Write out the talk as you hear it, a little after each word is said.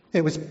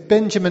It was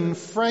Benjamin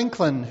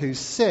Franklin who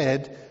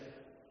said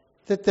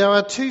that there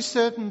are two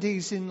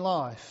certainties in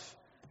life: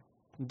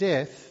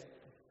 death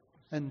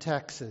and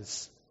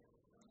taxes.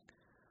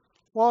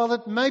 While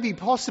it may be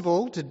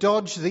possible to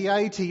dodge the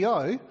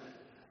ATO,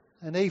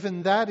 and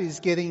even that is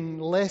getting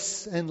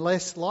less and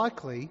less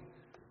likely,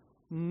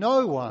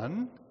 no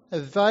one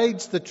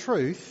evades the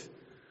truth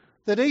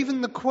that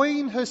even the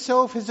Queen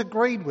herself has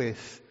agreed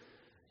with.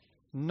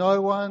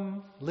 No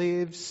one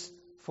lives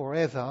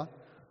forever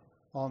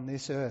on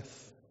this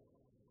earth.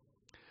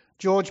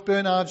 George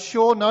Bernard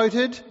Shaw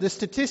noted the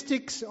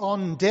statistics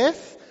on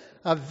death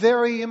are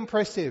very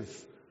impressive.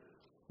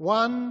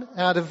 1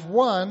 out of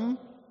 1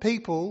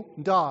 people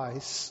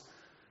dies.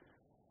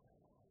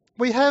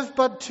 We have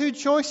but two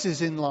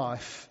choices in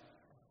life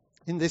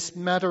in this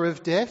matter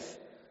of death: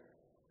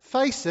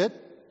 face it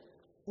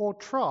or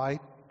try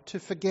to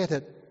forget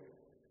it.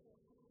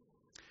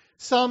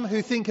 Some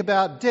who think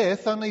about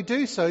death only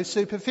do so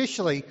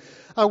superficially.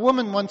 A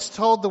woman once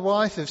told the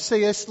wife of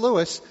C.S.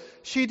 Lewis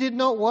she did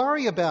not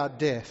worry about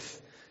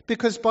death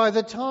because by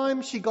the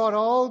time she got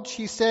old,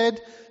 she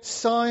said,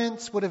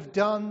 science would have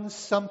done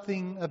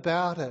something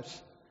about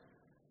it.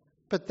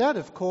 But that,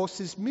 of course,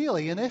 is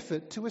merely an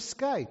effort to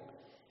escape.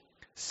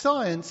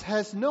 Science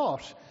has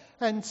not,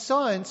 and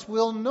science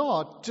will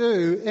not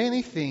do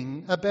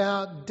anything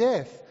about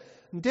death.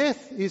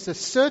 Death is a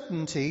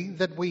certainty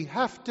that we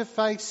have to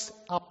face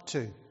up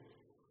to.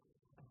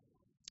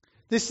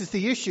 This is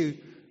the issue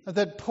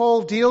that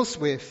Paul deals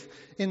with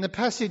in the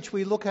passage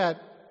we look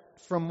at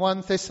from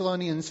 1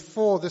 Thessalonians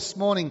 4 this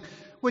morning,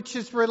 which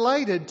is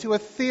related to a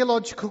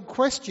theological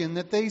question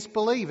that these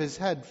believers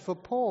had for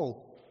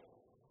Paul.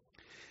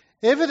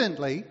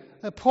 Evidently,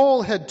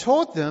 Paul had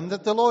taught them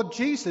that the Lord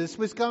Jesus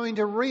was going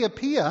to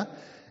reappear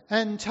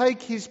and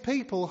take his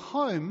people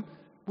home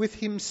with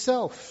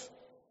himself,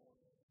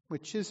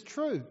 which is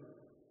true.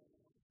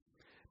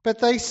 But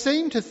they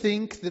seemed to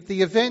think that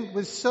the event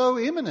was so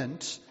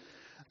imminent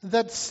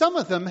that some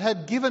of them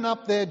had given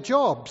up their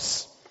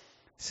jobs.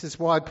 This is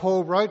why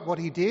Paul wrote what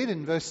he did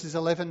in verses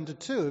 11 to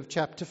 2 of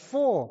chapter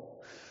 4,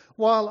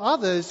 while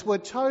others were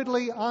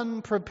totally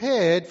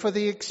unprepared for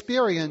the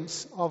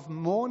experience of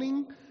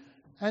mourning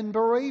and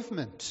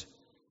bereavement.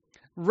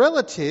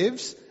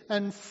 Relatives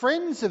and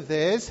friends of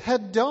theirs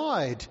had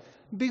died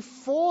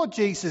before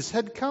Jesus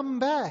had come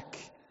back.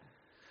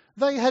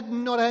 They had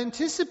not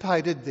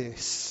anticipated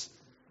this.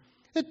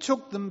 It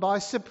took them by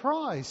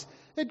surprise.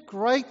 It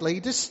greatly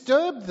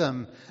disturbed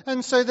them.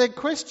 And so their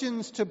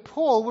questions to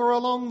Paul were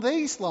along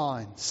these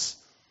lines.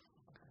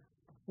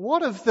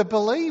 What of the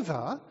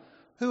believer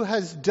who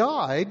has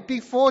died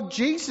before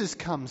Jesus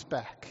comes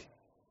back?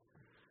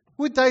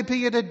 Would they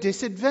be at a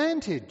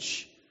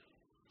disadvantage?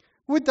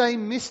 Would they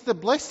miss the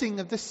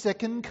blessing of the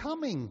second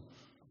coming?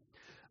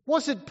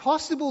 Was it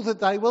possible that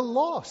they were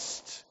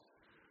lost?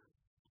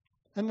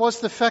 And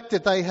was the fact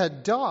that they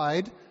had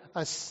died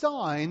a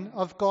sign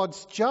of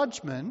God's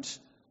judgment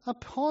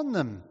upon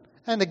them?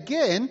 And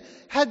again,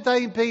 had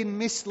they been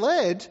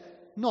misled,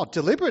 not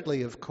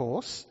deliberately of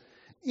course,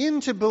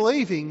 into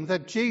believing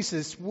that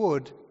Jesus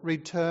would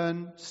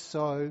return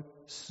so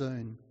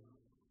soon?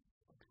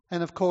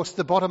 And of course,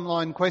 the bottom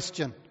line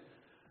question: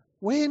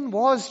 when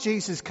was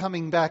Jesus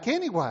coming back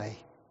anyway?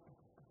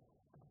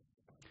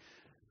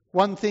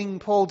 One thing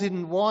Paul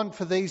didn't want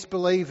for these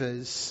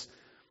believers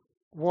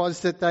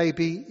was that they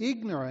be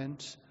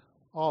ignorant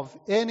of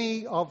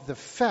any of the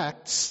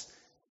facts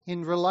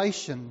in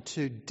relation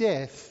to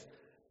death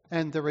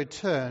and the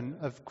return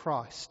of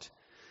Christ.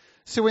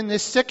 So in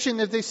this section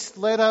of this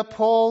letter,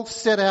 Paul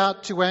set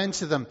out to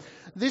answer them.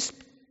 This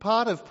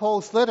part of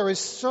Paul's letter is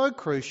so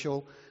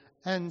crucial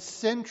and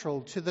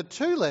central to the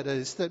two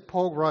letters that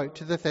Paul wrote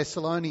to the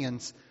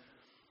Thessalonians.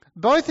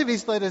 Both of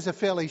his letters are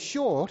fairly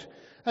short,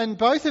 and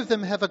both of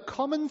them have a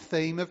common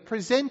theme of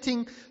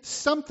presenting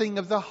something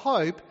of the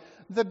hope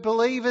that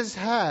believers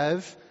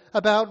have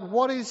about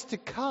what is to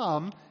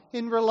come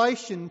in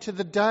relation to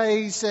the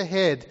days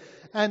ahead,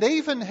 and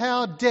even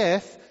how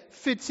death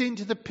fits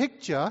into the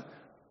picture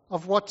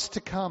of what's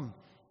to come.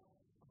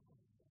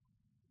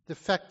 The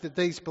fact that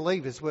these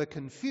believers were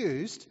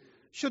confused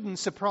shouldn't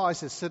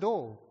surprise us at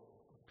all.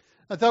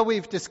 Although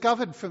we've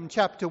discovered from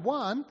chapter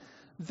 1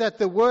 that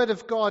the word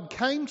of God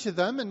came to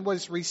them and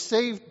was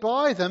received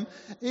by them,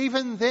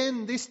 even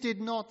then this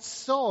did not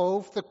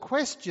solve the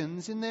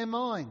questions in their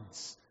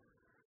minds.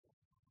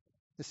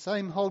 The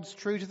same holds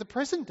true to the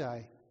present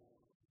day.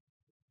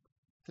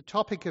 The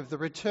topic of the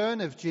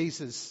return of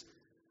Jesus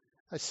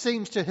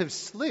seems to have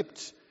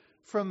slipped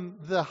from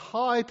the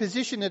high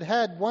position it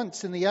had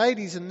once in the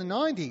 80s and the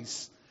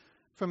 90s,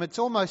 from its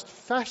almost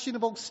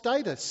fashionable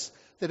status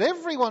that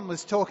everyone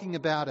was talking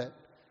about it,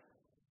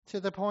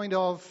 to the point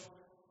of,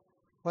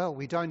 well,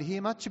 we don't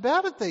hear much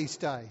about it these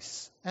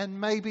days.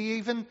 And maybe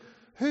even,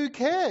 who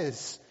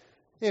cares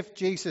if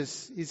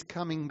Jesus is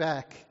coming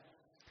back?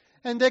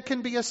 And there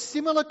can be a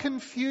similar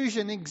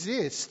confusion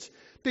exist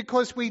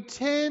because we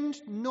tend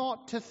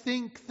not to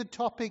think the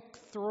topic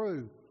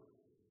through.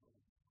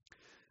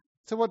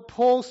 So what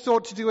Paul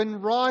sought to do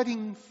in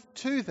writing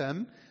to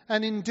them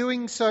and in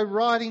doing so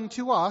writing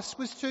to us,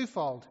 was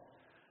twofold.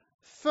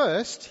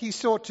 First, he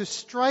sought to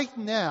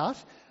straighten out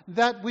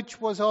that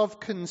which was of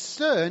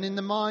concern in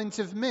the minds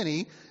of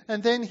many,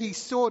 and then he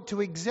sought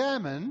to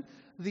examine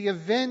the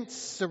events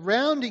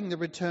surrounding the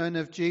return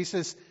of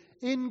Jesus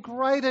in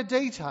greater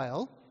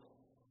detail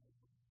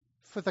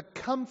for the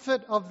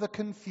comfort of the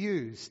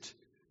confused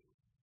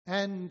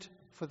and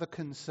for the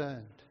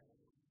concerned.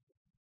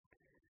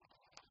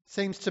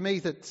 Seems to me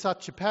that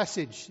such a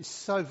passage is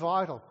so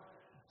vital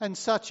and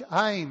such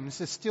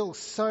aims are still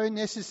so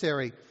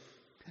necessary.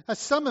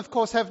 Some, of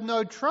course, have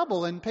no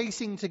trouble in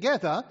piecing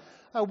together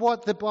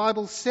what the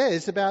Bible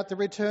says about the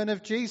return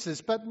of Jesus,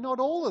 but not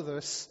all of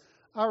us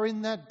are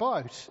in that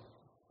boat.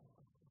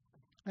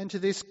 And to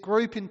this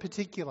group in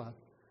particular,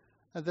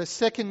 the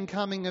second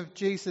coming of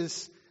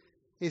Jesus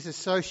is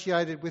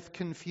associated with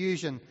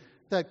confusion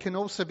that can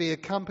also be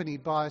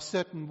accompanied by a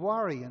certain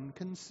worry and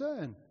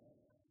concern.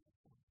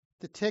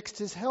 The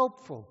text is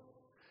helpful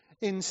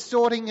in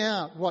sorting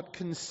out what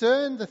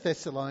concerned the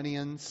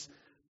Thessalonians,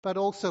 but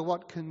also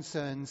what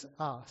concerns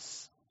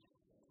us.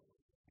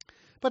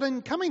 But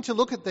in coming to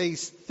look at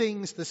these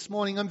things this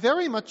morning, I'm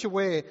very much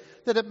aware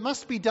that it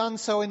must be done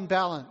so in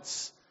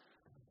balance.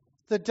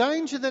 The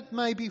danger that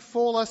may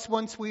befall us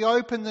once we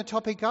open the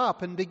topic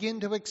up and begin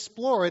to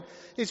explore it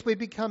is we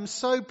become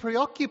so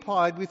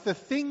preoccupied with the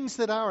things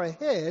that are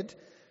ahead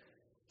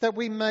that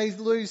we may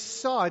lose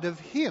sight of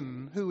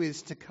Him who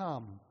is to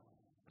come.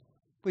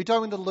 We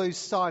don't want to lose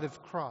sight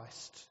of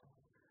Christ.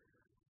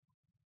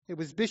 It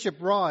was Bishop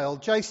Ryle,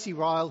 J.C.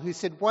 Ryle, who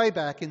said way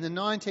back in the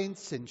 19th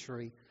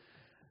century,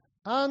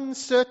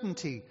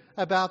 uncertainty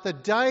about the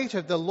date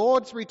of the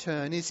Lord's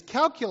return is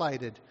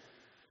calculated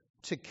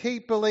to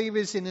keep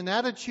believers in an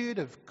attitude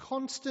of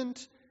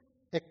constant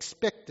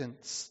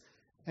expectance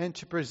and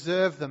to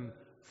preserve them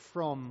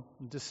from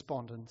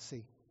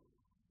despondency.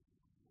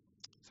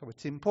 So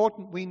it's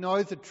important we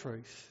know the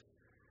truth,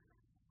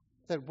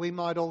 that we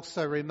might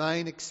also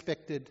remain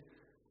expectant,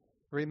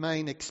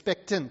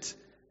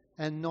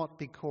 and not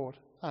be caught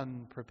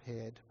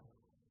unprepared.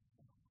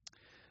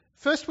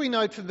 First, we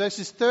note from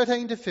verses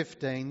 13 to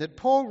 15 that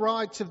Paul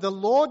writes of the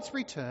Lord's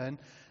return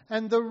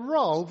and the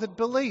role that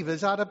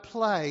believers are to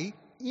play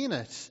in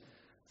it.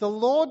 The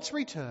Lord's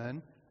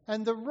return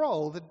and the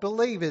role that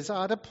believers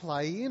are to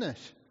play in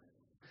it.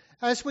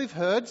 As we've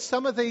heard,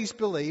 some of these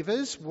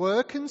believers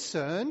were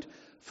concerned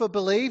for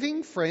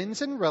believing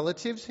friends and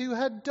relatives who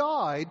had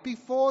died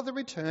before the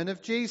return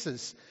of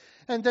Jesus,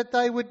 and that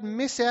they would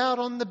miss out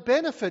on the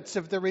benefits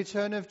of the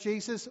return of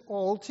Jesus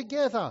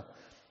altogether.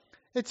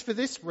 It's for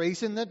this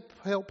reason that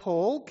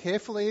Paul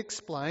carefully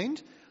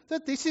explained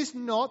that this is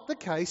not the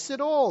case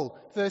at all.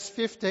 Verse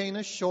 15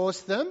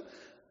 assures them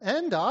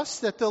and us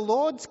that the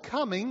Lord's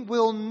coming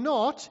will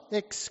not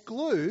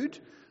exclude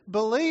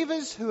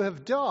believers who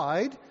have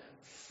died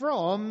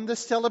from the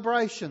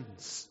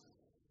celebrations.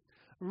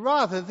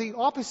 Rather, the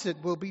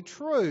opposite will be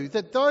true,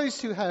 that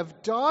those who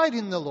have died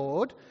in the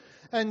Lord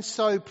and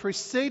so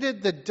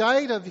preceded the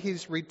date of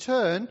His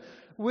return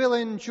will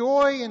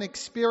enjoy and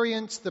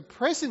experience the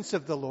presence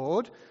of the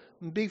Lord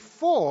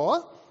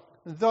before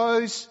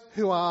those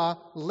who are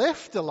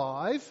left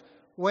alive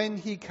when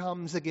He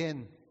comes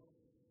again.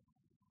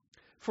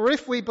 For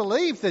if we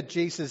believe that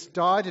Jesus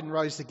died and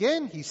rose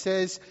again, he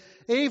says,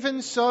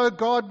 even so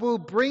God will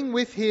bring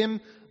with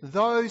Him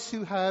those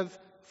who have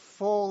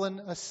fallen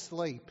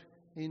asleep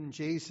in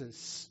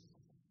Jesus.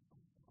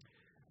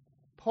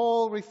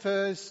 Paul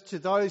refers to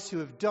those who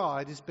have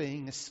died as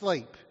being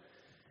asleep.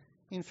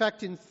 In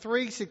fact, in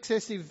 3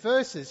 successive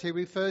verses, he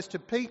refers to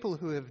people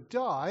who have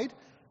died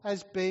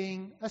as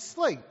being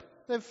asleep.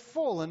 They've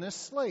fallen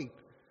asleep.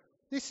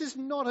 This is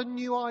not a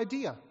new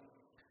idea.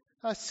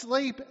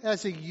 Asleep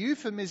as a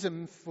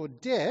euphemism for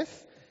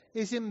death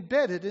is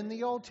embedded in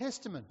the Old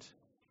Testament.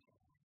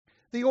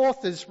 The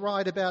authors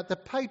write about the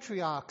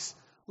patriarchs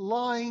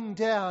lying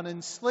down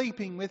and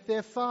sleeping with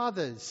their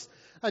fathers.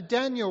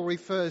 Daniel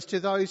refers to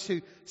those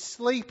who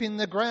sleep in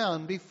the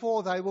ground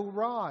before they will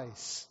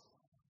rise.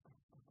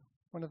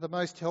 One of the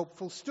most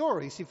helpful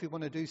stories, if you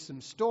want to do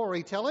some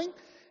storytelling,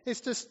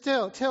 is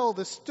to tell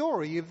the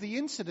story of the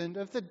incident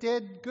of the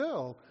dead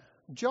girl,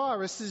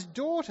 Jairus'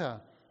 daughter.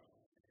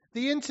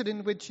 The incident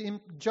in which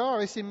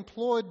Jairus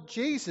implored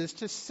Jesus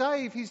to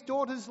save his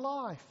daughter's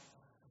life.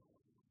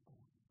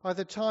 By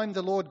the time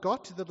the Lord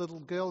got to the little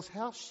girl's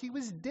house, she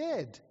was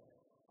dead.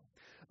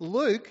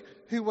 Luke,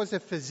 who was a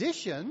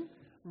physician,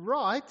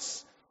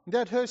 writes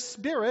that her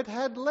spirit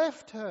had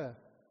left her.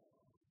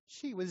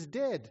 She was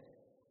dead.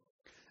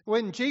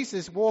 When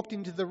Jesus walked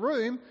into the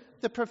room,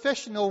 the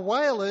professional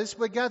wailers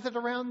were gathered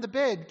around the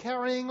bed,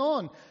 carrying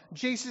on.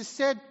 Jesus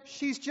said,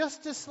 "She's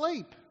just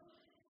asleep."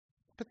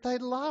 But they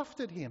laughed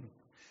at him.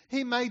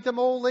 He made them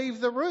all leave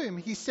the room.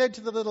 He said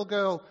to the little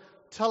girl,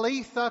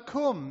 "Talitha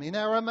cum," in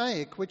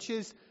Aramaic, which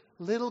is,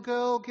 "Little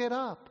girl, get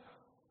up."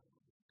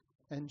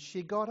 And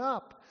she got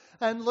up.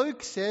 And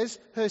Luke says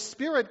her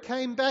spirit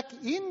came back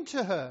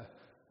into her.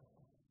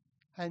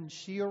 And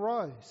she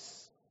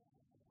arose.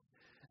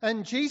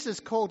 And Jesus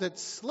called it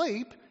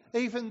sleep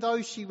even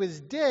though she was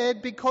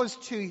dead, because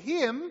to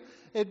him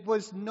it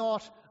was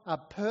not a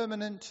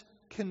permanent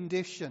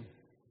condition.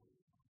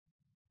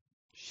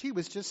 She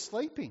was just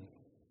sleeping.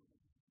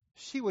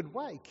 She would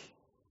wake.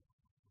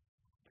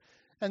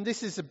 And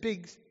this is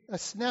a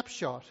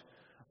snapshot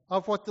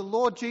of what the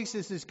Lord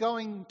Jesus is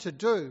going to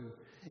do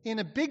in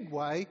a big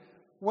way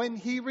when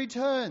he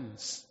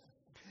returns.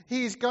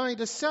 He is going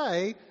to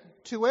say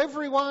to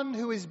everyone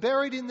who is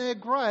buried in their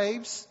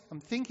graves,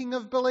 I'm thinking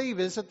of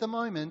believers at the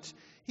moment,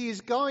 he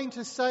is going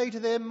to say to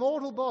their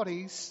mortal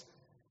bodies,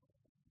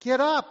 get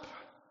up,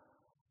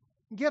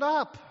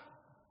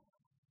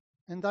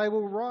 and they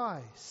will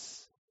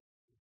rise.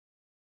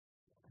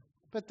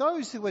 But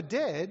those who are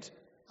dead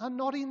are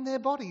not in their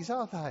bodies,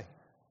 are they?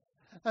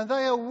 And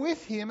they are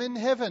with him in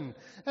heaven.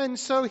 And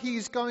so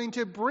he's going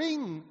to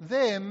bring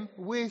them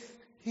with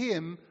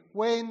him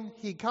when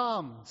he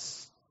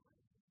comes.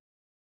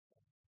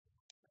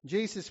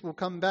 Jesus will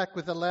come back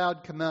with a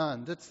loud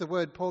command. That's the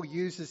word Paul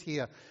uses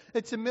here.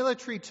 It's a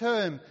military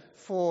term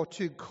for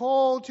to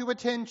call to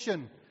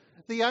attention.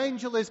 The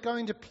angel is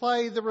going to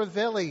play the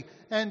reveille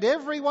and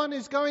everyone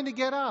is going to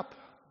get up.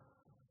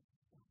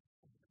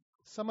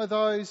 Some of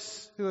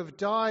those who have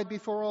died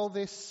before all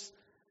this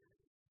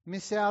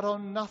miss out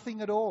on nothing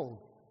at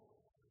all.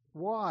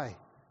 Why?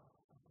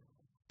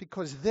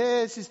 Because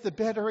theirs is the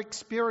better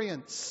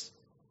experience.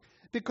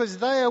 Because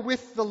they are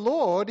with the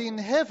Lord in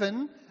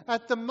heaven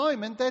at the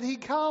moment that he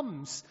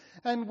comes.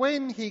 And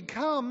when he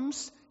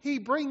comes, he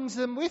brings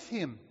them with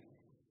him.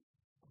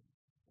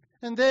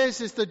 And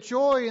theirs is the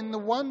joy and the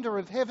wonder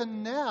of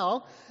heaven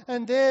now,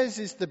 and theirs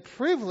is the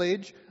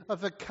privilege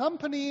of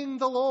accompanying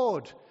the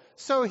Lord.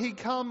 So he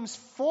comes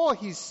for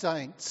his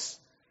saints,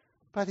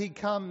 but he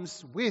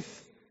comes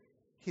with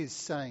his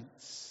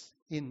saints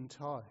in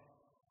tow.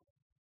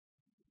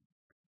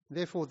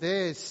 Therefore,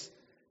 theirs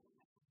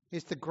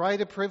is the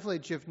greater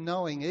privilege of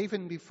knowing,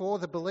 even before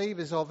the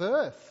believers of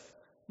earth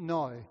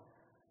know,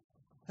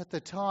 that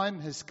the time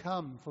has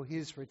come for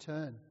his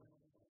return.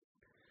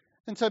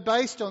 And so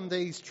based on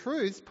these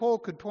truths, Paul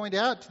could point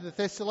out to the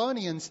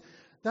Thessalonians,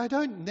 they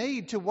don't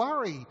need to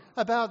worry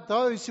about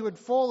those who had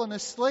fallen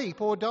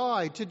asleep or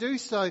died. To do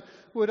so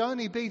would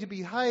only be to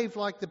behave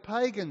like the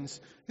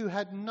pagans who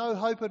had no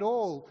hope at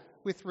all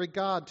with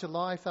regard to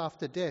life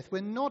after death.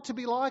 We're not to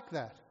be like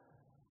that.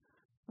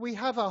 We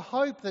have a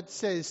hope that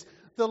says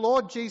the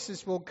Lord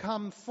Jesus will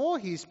come for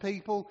his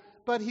people,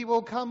 but he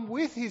will come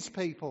with his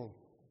people.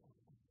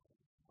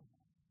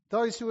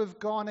 Those who have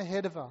gone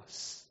ahead of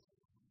us.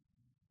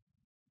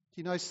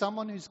 Do you know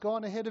someone who's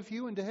gone ahead of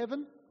you into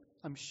heaven?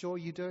 I'm sure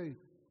you do.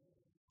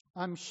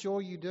 I'm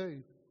sure you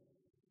do.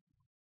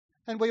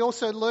 And we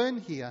also learn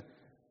here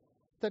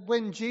that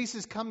when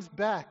Jesus comes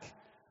back,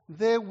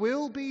 there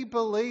will be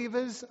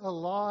believers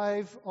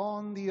alive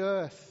on the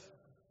earth.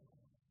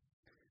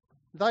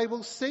 They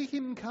will see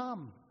him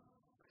come,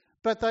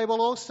 but they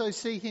will also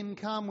see him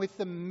come with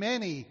the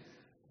many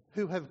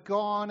who have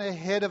gone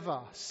ahead of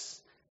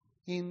us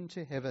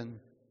into heaven,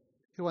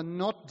 who are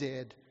not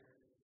dead,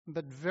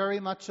 but very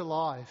much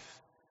alive.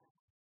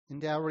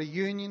 And our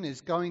reunion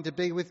is going to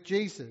be with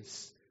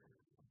Jesus,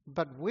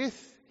 but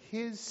with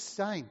his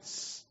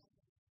saints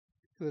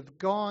who have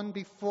gone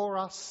before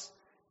us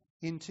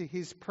into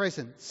his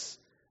presence,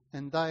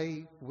 and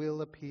they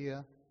will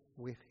appear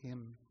with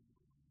him.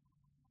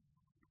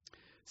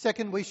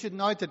 Second, we should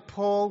note that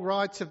Paul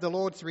writes of the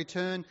Lord's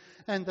return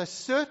and the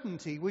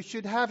certainty we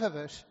should have of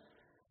it.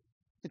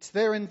 It's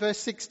there in verse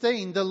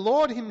 16. The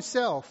Lord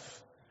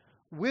himself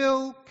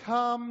will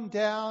come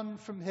down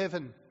from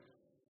heaven.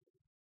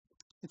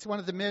 It's one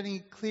of the many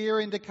clear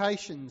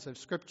indications of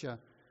Scripture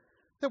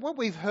that what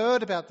we've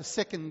heard about the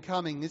second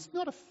coming is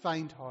not a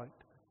faint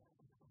hope.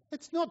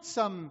 It's not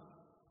some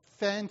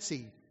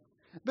fancy,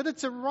 but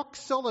it's a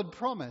rock-solid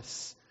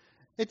promise.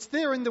 It's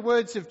there in the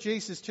words of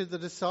Jesus to the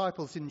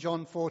disciples in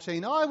John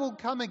 14. I will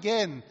come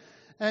again,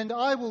 and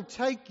I will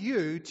take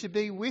you to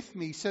be with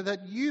me so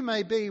that you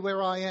may be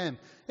where I am.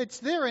 It's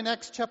there in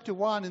Acts chapter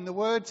 1 in the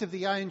words of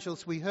the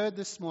angels we heard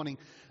this morning.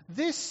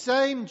 This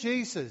same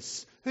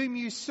Jesus, whom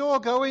you saw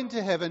go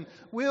into heaven,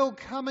 will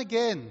come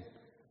again.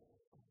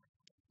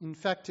 In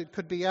fact, it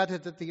could be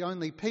added that the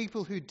only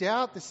people who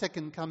doubt the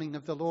second coming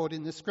of the Lord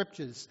in the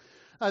Scriptures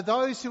are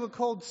those who are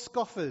called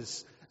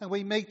scoffers, and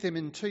we meet them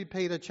in 2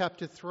 Peter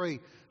chapter 3,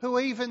 who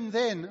even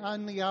then,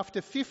 only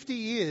after 50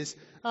 years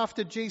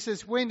after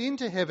Jesus went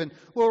into heaven,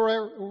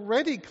 were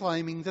already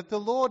claiming that the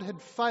Lord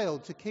had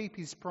failed to keep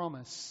his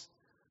promise.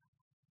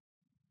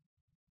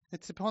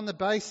 It's upon the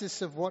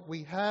basis of what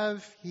we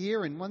have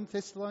here in 1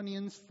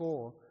 Thessalonians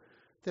 4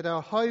 that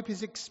our hope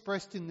is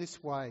expressed in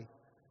this way,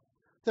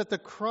 that the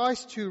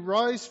Christ who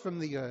rose from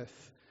the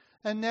earth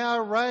and now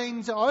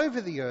reigns over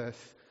the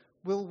earth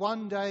will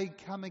one day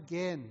come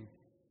again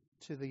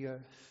to the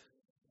earth.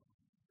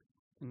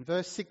 And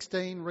verse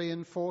 16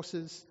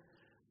 reinforces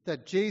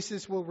that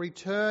Jesus will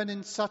return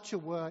in such a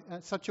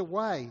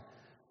way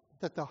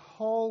that the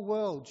whole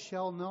world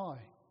shall know.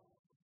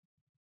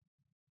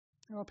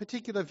 A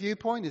particular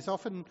viewpoint has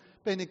often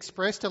been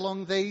expressed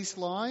along these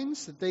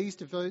lines, that these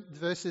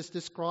verses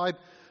describe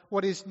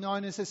what is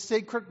known as a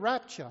secret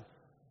rapture.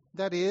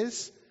 That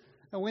is,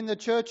 when the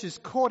church is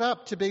caught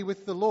up to be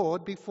with the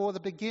Lord before the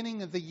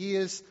beginning of the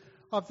years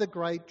of the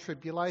Great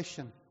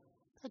Tribulation.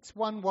 That's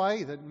one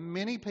way that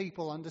many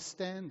people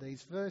understand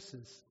these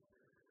verses.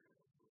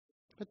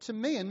 But to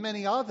me and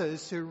many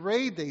others who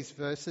read these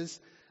verses,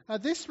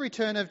 this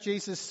return of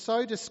Jesus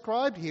so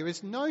described here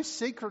is no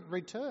secret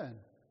return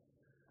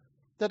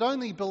that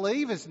only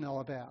believers know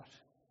about.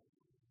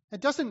 It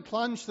doesn't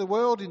plunge the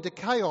world into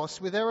chaos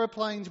with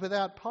aeroplanes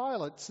without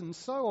pilots and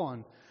so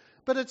on.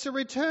 But it's a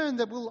return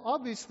that will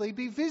obviously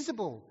be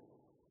visible,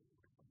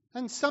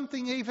 and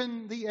something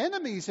even the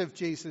enemies of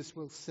Jesus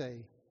will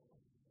see.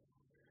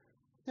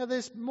 Now,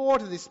 there's more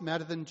to this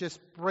matter than just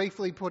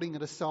briefly putting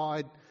it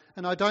aside,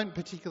 and I don't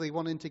particularly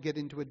want to get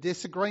into a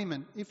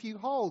disagreement if you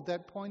hold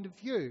that point of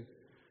view.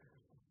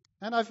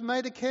 And I've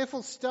made a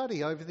careful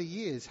study over the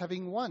years,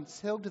 having once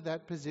held to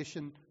that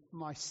position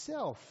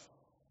myself,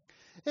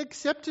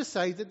 except to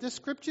say that the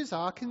Scriptures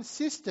are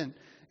consistent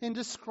in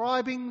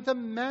describing the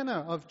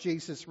manner of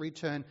Jesus'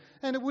 return.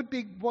 And it would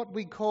be what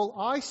we call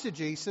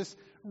eisegesis,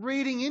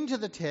 reading into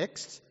the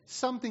text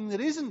something that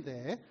isn't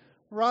there,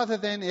 rather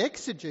than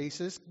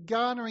exegesis,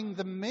 garnering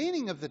the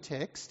meaning of the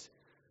text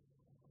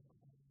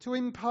to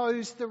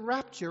impose the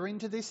rapture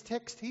into this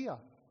text here.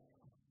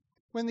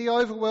 When the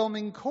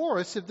overwhelming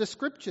chorus of the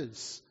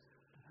Scriptures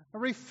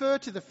refer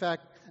to the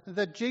fact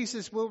that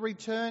Jesus will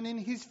return in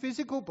his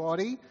physical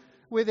body,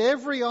 with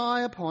every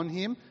eye upon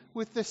him,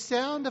 with the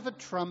sound of a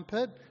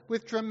trumpet,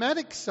 with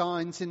dramatic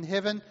signs in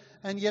heaven,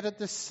 and yet at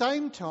the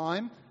same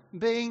time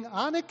being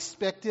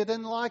unexpected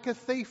and like a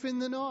thief in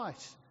the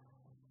night.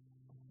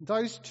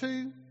 Those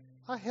two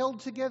are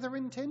held together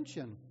in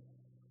tension.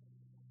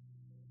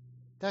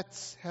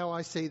 That's how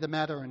I see the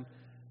matter, and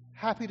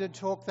happy to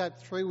talk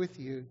that through with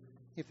you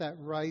if that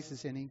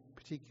raises any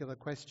particular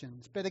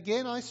questions. But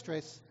again, I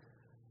stress,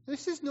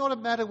 this is not a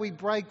matter we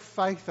break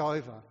faith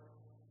over.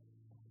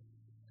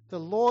 The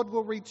Lord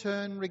will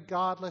return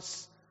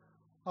regardless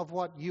of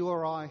what you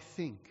or I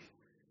think.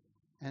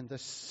 And the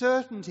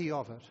certainty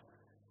of it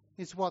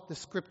is what the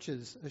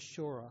Scriptures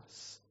assure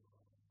us.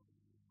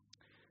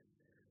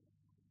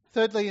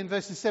 Thirdly, in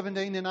verses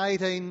 17 and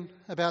 18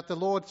 about the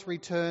Lord's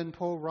return,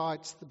 Paul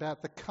writes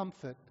about the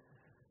comfort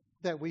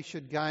that we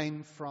should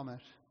gain from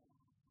it.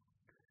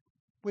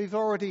 We've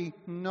already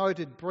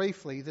noted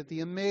briefly that the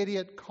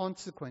immediate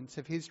consequence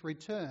of his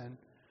return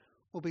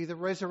will be the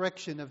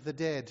resurrection of the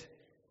dead.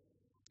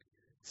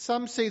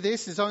 Some see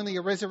this as only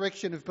a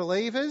resurrection of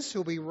believers who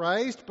will be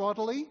raised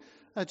bodily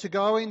to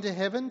go into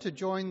heaven to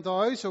join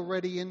those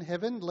already in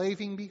heaven,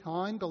 leaving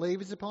behind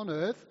believers upon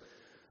earth.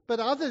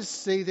 But others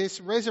see this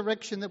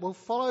resurrection that will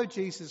follow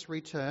Jesus'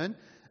 return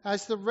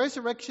as the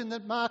resurrection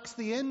that marks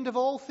the end of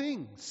all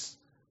things.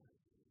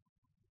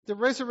 The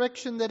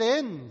resurrection that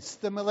ends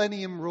the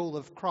millennium rule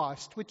of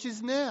Christ, which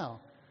is now.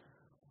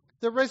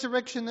 The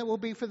resurrection that will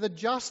be for the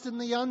just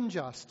and the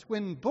unjust,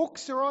 when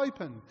books are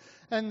open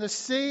and the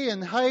sea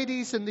and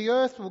Hades and the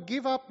earth will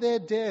give up their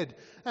dead,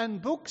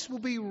 and books will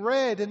be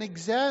read and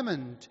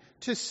examined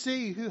to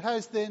see who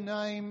has their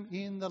name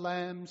in the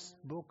Lamb's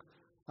book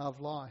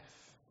of life.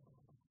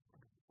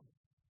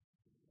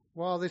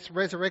 While this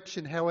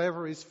resurrection,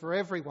 however, is for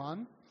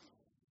everyone,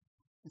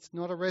 it's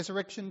not a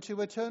resurrection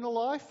to eternal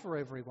life for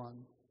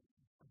everyone.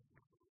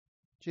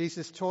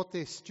 Jesus taught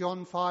this,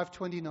 John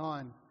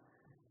 5:29.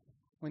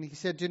 When he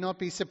said, "Do not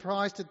be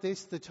surprised at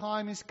this, the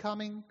time is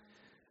coming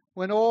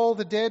when all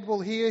the dead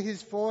will hear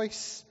his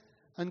voice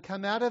and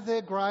come out of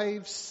their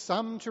graves,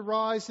 some to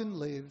rise and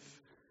live,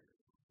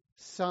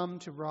 some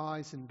to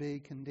rise and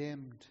be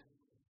condemned."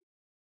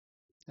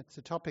 That's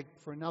a topic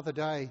for another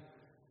day,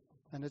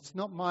 and it's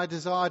not my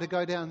desire to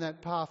go down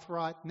that path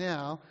right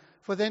now,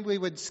 for then we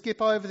would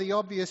skip over the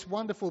obvious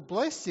wonderful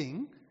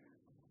blessing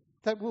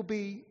that will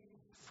be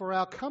for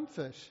our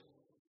comfort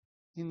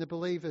in the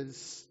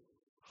believer's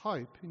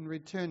hope in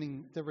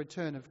the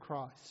return of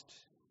Christ.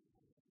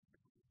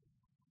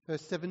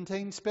 Verse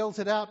 17 spells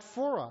it out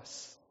for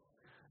us,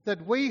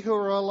 that we who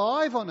are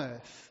alive on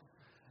earth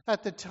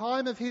at the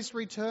time of his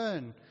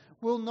return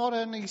will not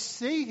only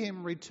see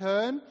him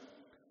return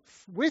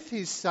with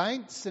his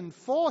saints and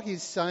for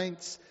his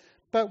saints,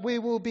 but we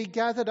will be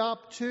gathered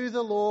up to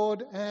the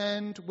Lord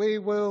and we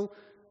will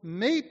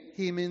meet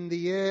him in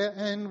the air,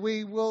 and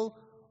we will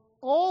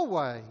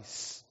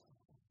always,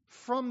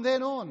 from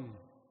then on,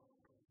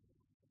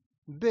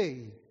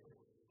 be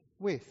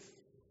with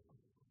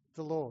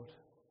the Lord.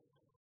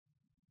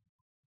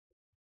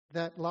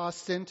 That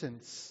last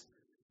sentence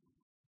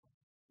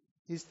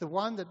is the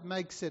one that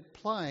makes it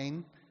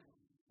plain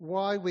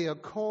why we are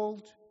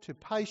called to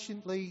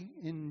patiently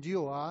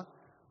endure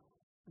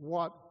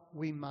what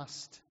we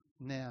must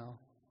now.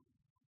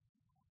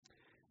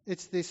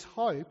 It's this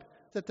hope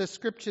that the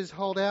Scriptures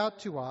hold out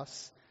to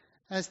us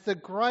as the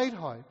great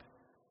hope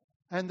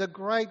and the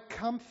great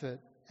comfort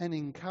and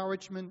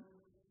encouragement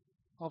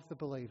of the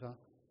believer.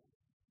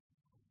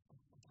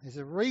 There's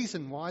a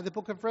reason why the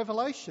book of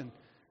Revelation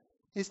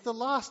is the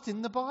last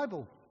in the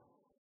Bible.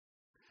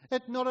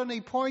 It not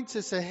only points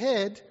us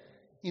ahead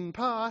in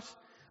part,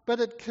 but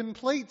it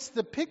completes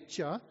the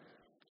picture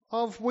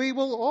of we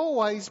will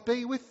always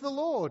be with the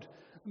Lord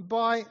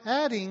by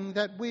adding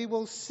that we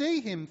will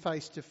see him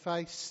face to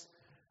face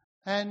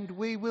and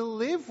we will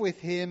live with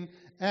him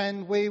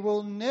and we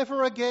will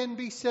never again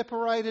be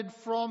separated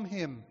from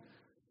him.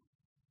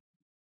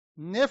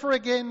 Never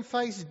again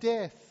face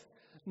death.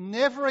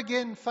 Never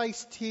again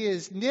face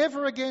tears.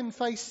 Never again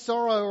face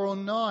sorrow or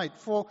night.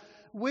 For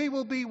we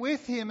will be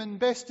with him, and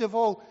best of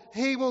all,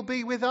 he will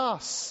be with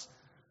us.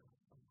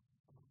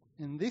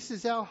 And this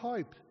is our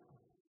hope.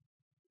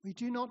 We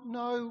do not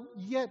know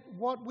yet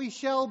what we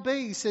shall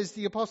be, says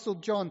the Apostle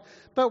John,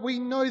 but we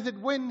know that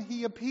when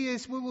he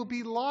appears we will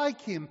be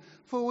like him,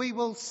 for we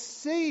will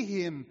see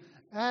him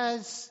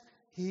as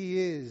he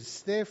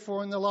is.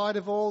 Therefore, in the light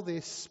of all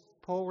this,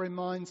 Paul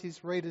reminds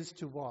his readers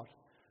to what?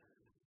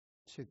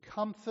 To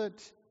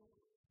comfort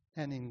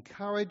and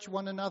encourage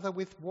one another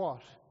with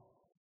what?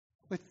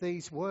 With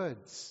these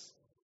words.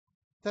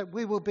 That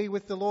we will be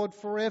with the Lord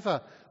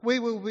forever. We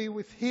will be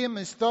with him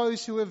as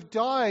those who have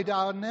died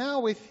are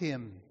now with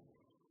him.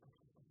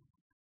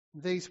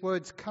 These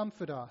words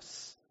comfort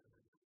us.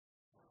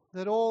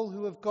 That all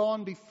who have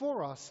gone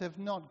before us have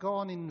not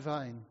gone in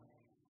vain.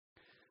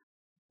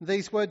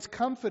 These words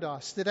comfort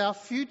us that our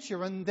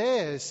future and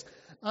theirs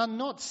are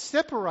not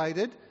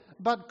separated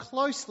but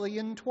closely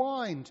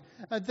entwined.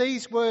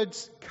 These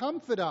words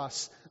comfort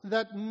us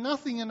that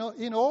nothing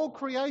in all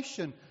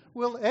creation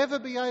will ever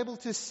be able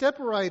to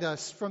separate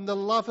us from the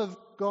love of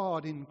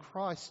God in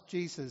Christ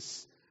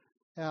Jesus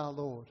our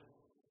Lord.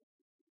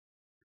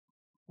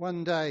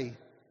 One day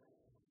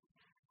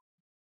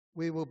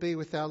we will be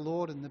with our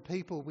Lord and the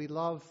people we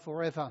love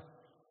forever.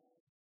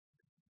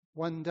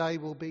 One day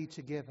we'll be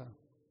together.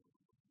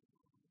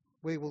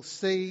 We will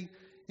see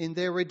in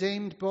their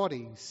redeemed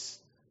bodies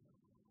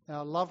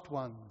our loved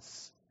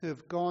ones who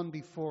have gone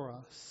before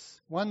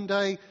us. One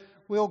day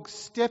we'll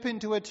step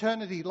into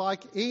eternity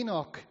like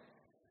Enoch,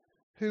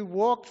 who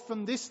walked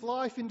from this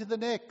life into the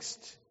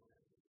next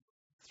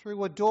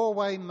through a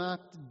doorway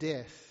marked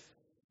death.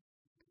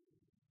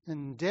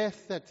 And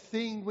death, that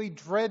thing we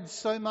dread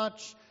so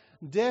much,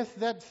 death,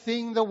 that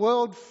thing the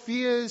world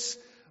fears,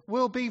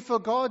 will be for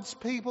God's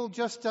people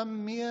just a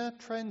mere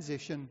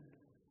transition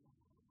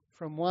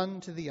from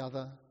one to the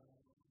other.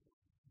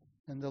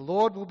 And the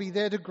Lord will be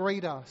there to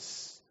greet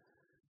us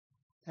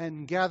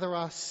and gather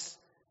us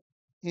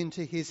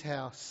into his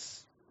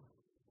house,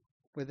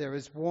 where there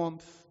is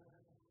warmth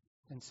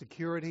and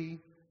security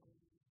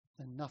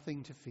and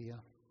nothing to fear.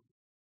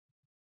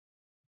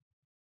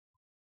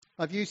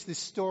 I've used this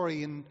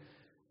story in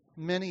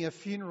many a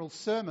funeral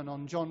sermon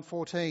on John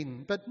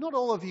 14, but not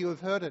all of you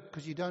have heard it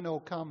because you don't all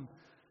come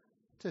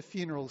to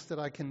funerals that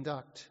I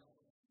conduct.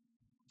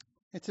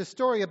 It's a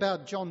story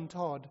about John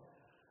Todd.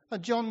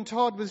 John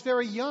Todd was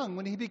very young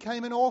when he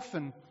became an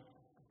orphan.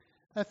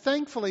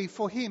 Thankfully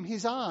for him,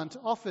 his aunt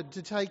offered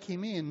to take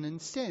him in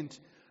and sent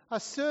a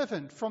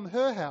servant from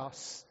her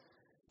house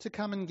to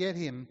come and get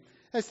him.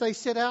 As they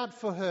set out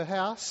for her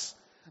house,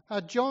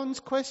 John's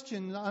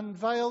question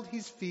unveiled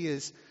his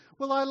fears.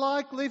 Will I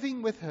like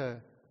living with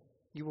her?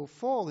 You will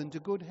fall into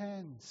good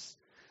hands.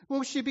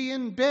 Will she be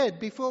in bed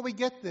before we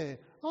get there?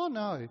 Oh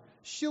no,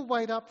 she'll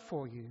wait up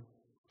for you.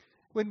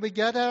 When we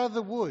get out of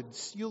the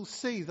woods, you'll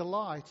see the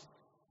light,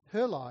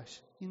 her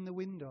light, in the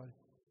window.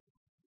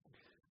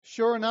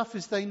 Sure enough,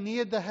 as they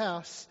neared the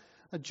house,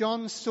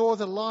 John saw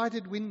the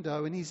lighted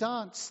window and his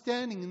aunt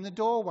standing in the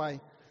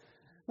doorway.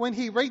 When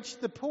he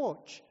reached the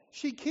porch,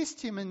 she kissed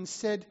him and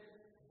said,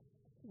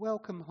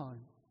 "Welcome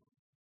home."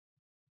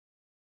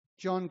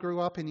 John grew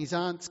up in his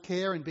aunt's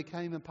care and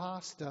became a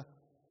pastor.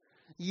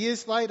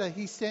 Years later,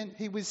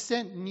 he was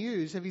sent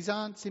news of his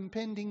aunt's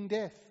impending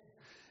death.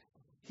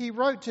 He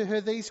wrote to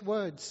her these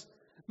words,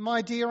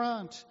 "My dear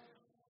aunt,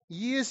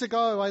 years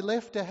ago I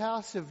left a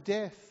house of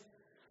death,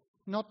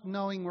 not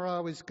knowing where I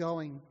was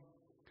going.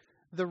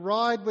 The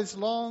ride was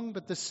long,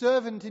 but the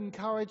servant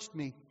encouraged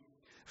me.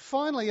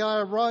 Finally, I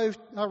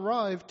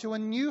arrived to a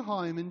new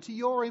home and to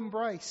your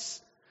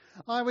embrace.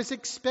 I was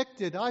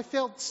expected. I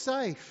felt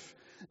safe.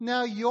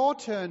 Now your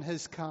turn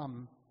has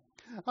come.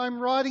 I'm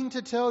writing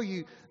to tell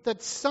you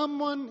that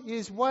someone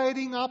is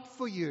waiting up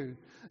for you.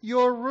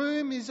 Your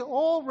room is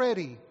all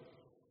ready.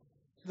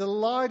 The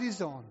light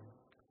is on,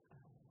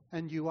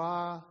 and you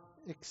are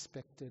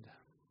expected."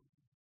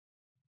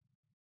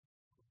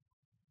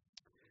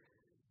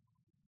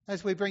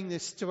 As we bring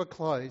this to a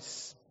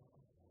close,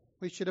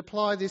 we should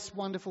apply this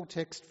wonderful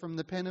text from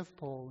the pen of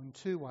Paul in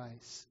two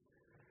ways.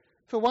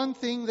 For one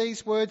thing,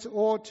 these words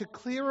ought to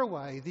clear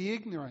away the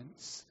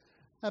ignorance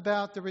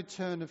about the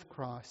return of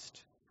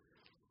Christ.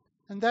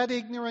 And that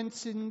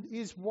ignorance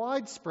is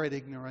widespread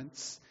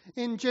ignorance.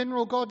 In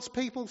general, God's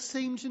people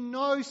seem to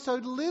know so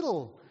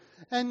little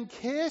and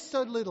care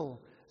so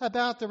little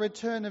about the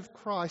return of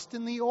Christ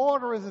and the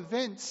order of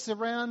events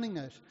surrounding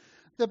it.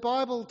 The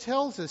Bible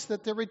tells us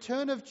that the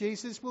return of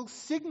Jesus will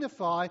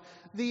signify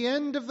the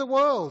end of the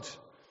world,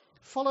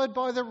 followed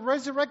by the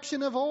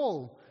resurrection of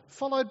all,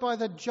 followed by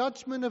the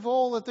judgment of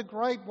all at the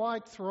great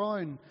white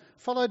throne,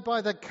 followed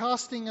by the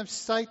casting of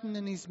Satan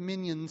and his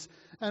minions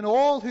and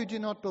all who do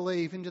not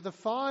believe into the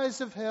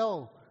fires of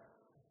hell,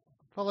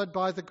 followed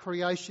by the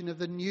creation of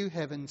the new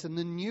heavens and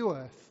the new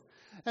earth,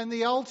 and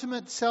the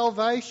ultimate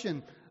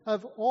salvation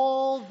of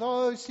all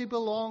those who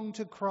belong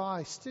to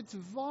Christ. It's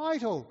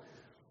vital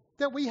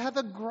that we have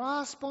a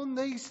grasp on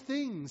these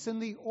things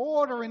and the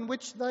order in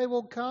which they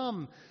will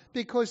come,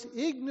 because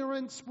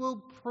ignorance will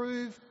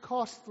prove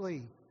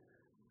costly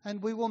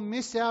and we will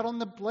miss out on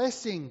the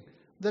blessing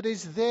that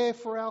is there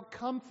for our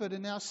comfort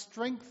and our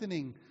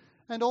strengthening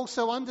and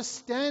also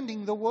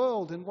understanding the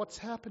world and what's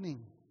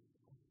happening.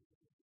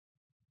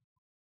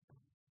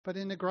 But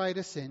in a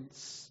greater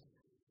sense,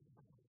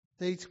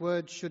 these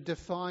words should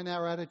define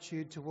our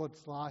attitude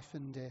towards life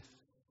and death.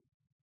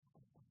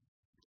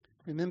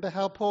 Remember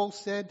how Paul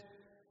said,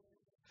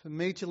 "For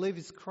me to live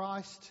is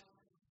Christ,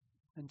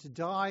 and to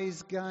die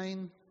is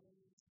gain."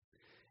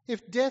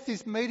 If death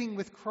is meeting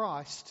with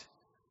Christ,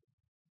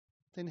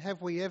 then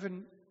have we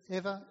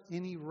ever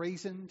any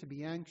reason to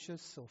be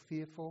anxious or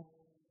fearful?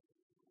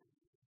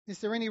 Is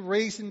there any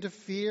reason to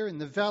fear in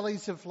the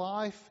valleys of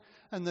life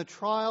and the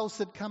trials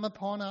that come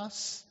upon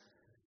us,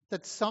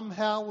 that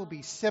somehow we'll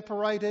be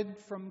separated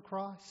from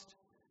Christ?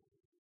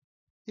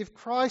 If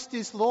Christ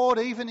is Lord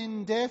even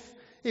in death,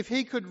 if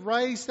he could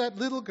raise that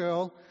little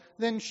girl,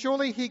 then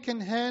surely he can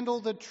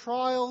handle the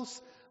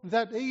trials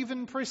that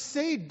even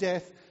precede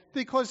death,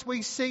 because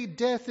we see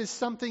death as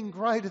something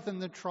greater than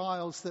the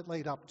trials that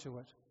lead up to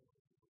it.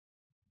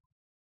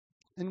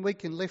 And we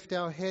can lift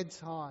our heads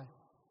high,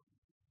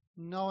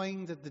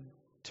 knowing that the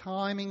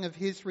timing of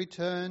his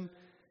return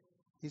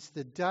is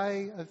the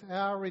day of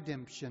our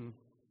redemption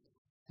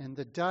and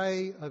the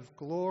day of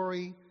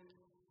glory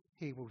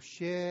he will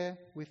share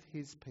with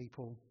his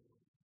people.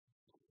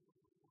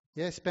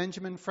 Yes,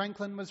 Benjamin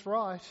Franklin was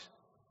right.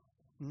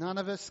 None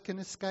of us can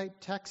escape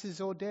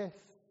taxes or death.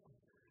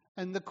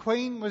 And the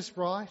Queen was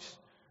right.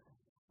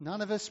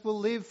 None of us will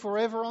live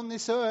forever on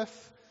this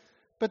earth.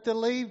 But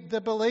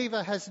the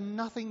believer has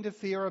nothing to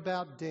fear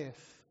about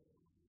death.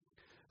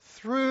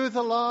 Through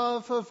the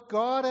love of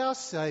God our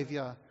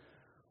Saviour,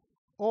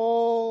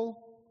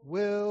 all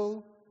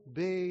will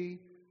be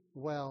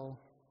well.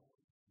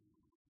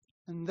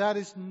 And that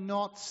is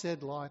not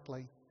said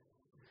lightly.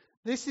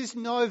 This is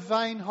no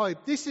vain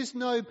hope. This is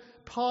no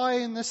pie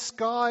in the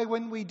sky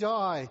when we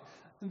die.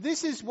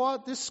 This is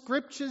what the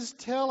Scriptures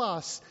tell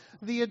us.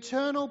 The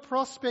eternal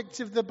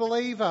prospects of the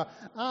believer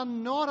are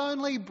not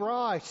only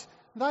bright,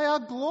 they are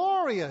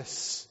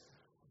glorious.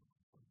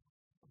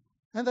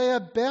 And they are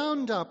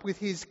bound up with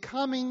his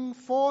coming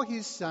for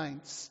his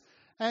saints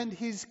and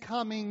his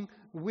coming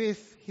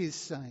with his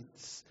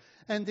saints.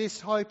 And this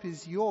hope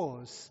is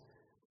yours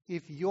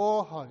if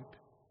your hope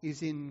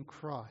is in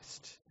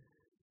Christ.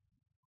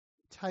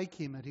 Take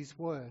him at his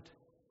word.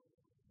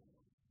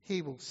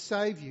 He will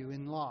save you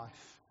in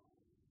life,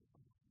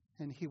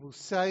 and he will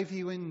save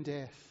you in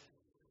death.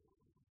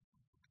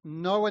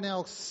 No one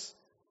else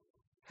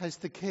has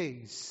the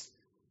keys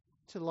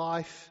to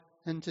life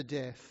and to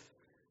death,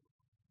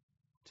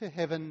 to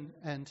heaven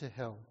and to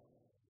hell.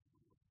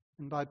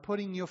 And by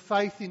putting your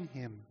faith in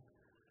him,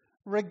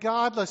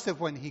 regardless of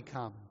when he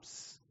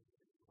comes,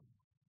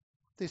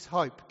 this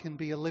hope can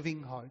be a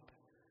living hope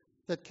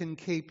that can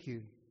keep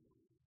you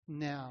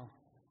now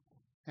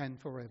and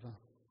forever.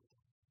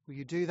 Will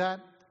you do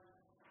that?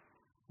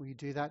 Will you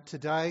do that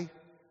today?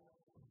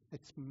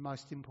 It's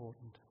most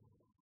important.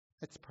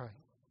 Let's pray.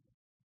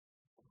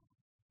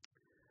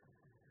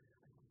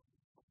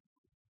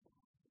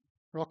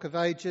 Rock of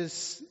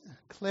Ages,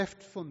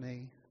 cleft for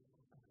me,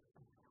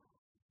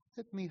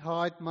 let me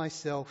hide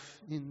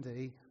myself in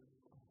thee.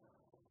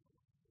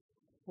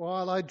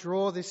 While I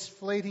draw this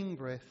fleeting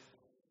breath,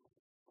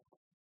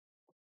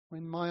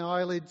 when my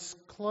eyelids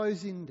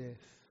close in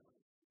death,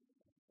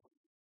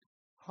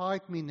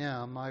 hide me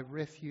now, my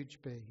refuge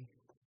be.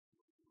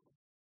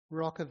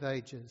 Rock of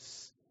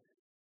Ages,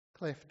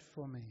 cleft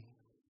for me.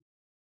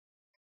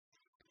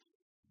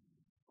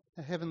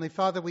 Our Heavenly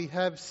Father, we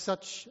have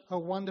such a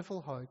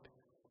wonderful hope,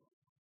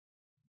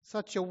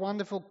 such a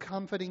wonderful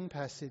comforting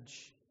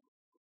passage.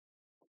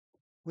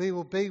 We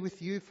will be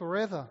with you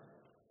forever.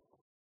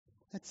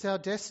 That's our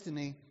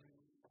destiny.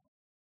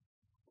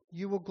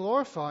 You will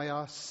glorify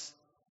us.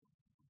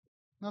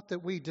 Not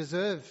that we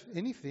deserve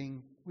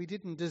anything. We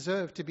didn't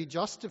deserve to be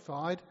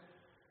justified.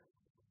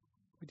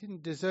 We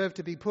didn't deserve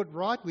to be put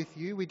right with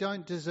you. We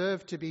don't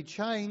deserve to be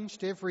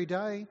changed every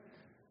day.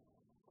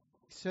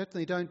 We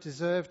certainly don't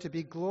deserve to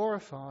be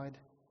glorified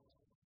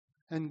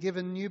and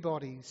given new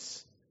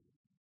bodies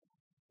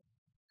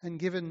and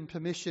given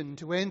permission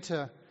to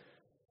enter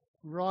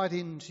right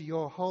into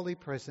your holy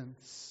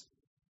presence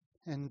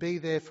and be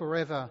there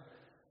forever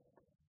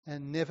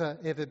and never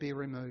ever be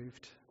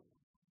removed.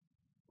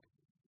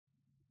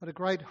 What a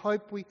great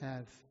hope we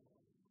have.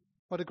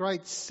 What a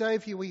great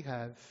Saviour we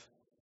have.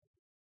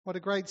 What a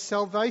great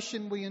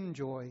salvation we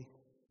enjoy.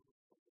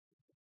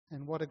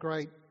 And what a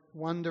great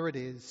wonder it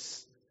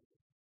is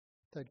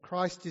that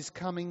Christ is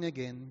coming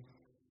again.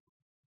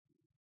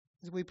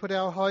 As we put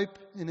our hope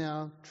and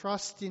our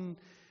trust in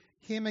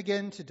Him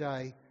again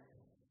today,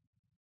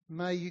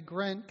 may you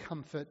grant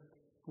comfort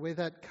where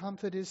that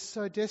comfort is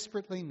so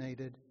desperately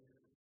needed.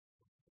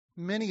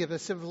 Many of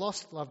us have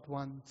lost loved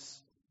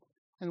ones,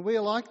 and we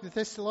are like the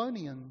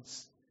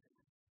Thessalonians,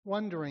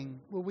 wondering,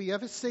 will we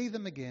ever see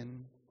them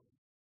again?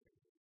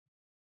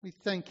 We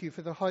thank you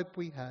for the hope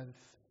we have,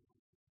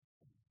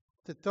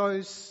 that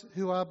those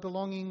who are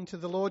belonging to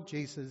the Lord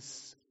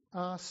Jesus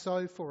are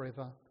so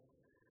forever,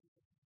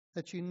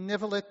 that you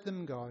never let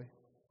them go,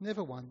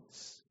 never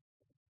once.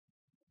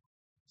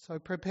 So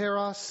prepare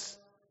us,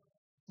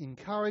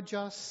 encourage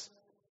us,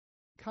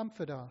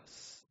 comfort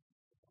us,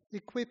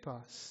 equip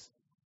us,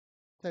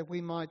 that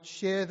we might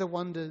share the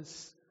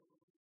wonders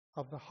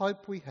of the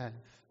hope we have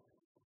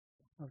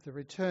of the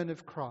return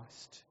of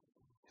Christ,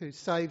 who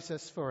saves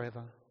us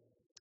forever.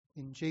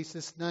 In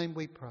Jesus' name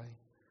we pray.